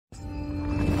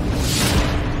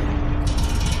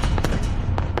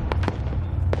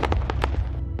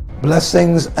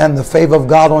Blessings and the favor of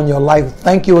God on your life.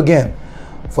 Thank you again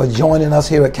for joining us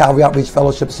here at Calvary Outreach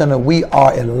Fellowship Center. We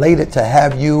are elated to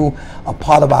have you a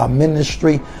part of our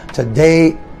ministry.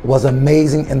 Today was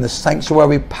amazing in the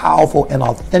sanctuary, powerful and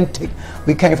authentic.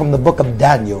 We came from the book of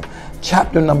Daniel,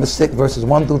 chapter number 6, verses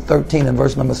 1 through 13 and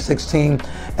verse number 16.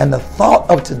 And the thought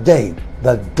of today,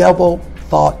 the devil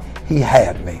thought he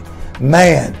had me.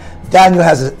 Man, Daniel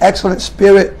has an excellent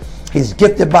spirit. He's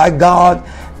gifted by God.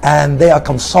 And they are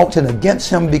consulting against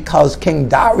him because King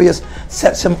Darius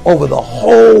sets him over the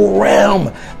whole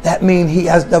realm. That means he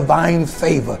has divine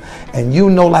favor. And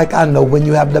you know, like I know, when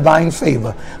you have divine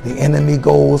favor, the enemy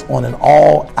goes on an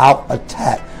all-out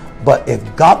attack. But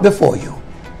if God before you,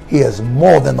 he is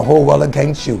more than the whole world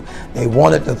against you. They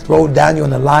wanted to throw Daniel in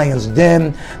the lion's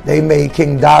den. They made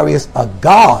King Darius a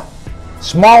god,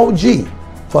 small g,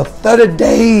 for 30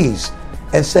 days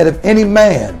and said, if any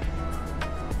man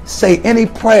say any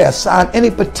prayer, sign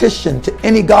any petition to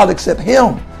any God except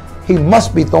him, he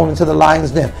must be thrown into the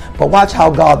lion's den. But watch how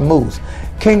God moves.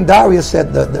 King Darius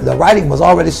said the writing was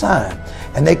already signed.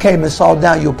 And they came and saw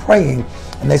Daniel praying.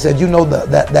 And they said, you know,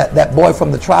 that boy from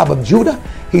the tribe of Judah,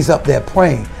 he's up there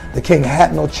praying. The king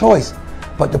had no choice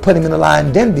but to put him in the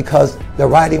lion's den because the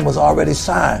writing was already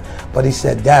signed. But he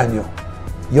said, Daniel,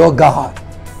 your God,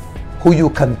 who you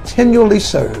continually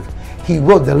serve, he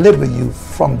will deliver you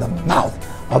from the mouth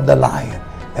of the lion.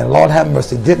 And Lord have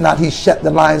mercy, did not he shut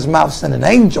the lion's mouth, send an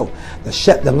angel to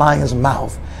shut the lion's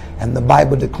mouth? And the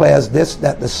Bible declares this,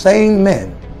 that the same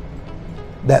men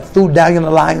that threw Daniel in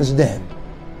the lion's den,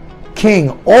 king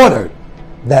ordered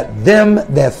that them,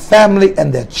 their family,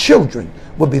 and their children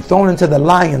would be thrown into the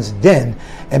lion's den,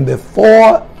 and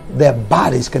before their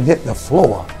bodies can hit the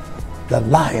floor, the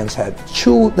lions had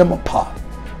chewed them apart.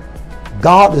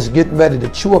 God is getting ready to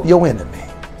chew up your enemy.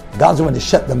 God's going to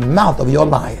shut the mouth of your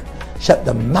lion, shut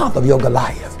the mouth of your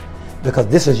Goliath, because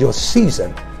this is your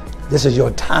season. This is your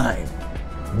time.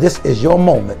 This is your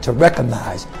moment to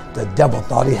recognize the devil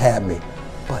thought he had me,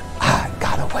 but I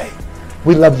got away.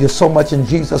 We love you so much in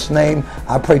Jesus' name.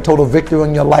 I pray total victory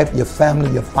in your life, your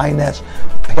family, your finance,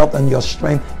 health, and your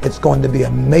strength. It's going to be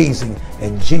amazing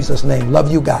in Jesus' name. Love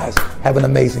you guys. Have an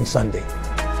amazing Sunday.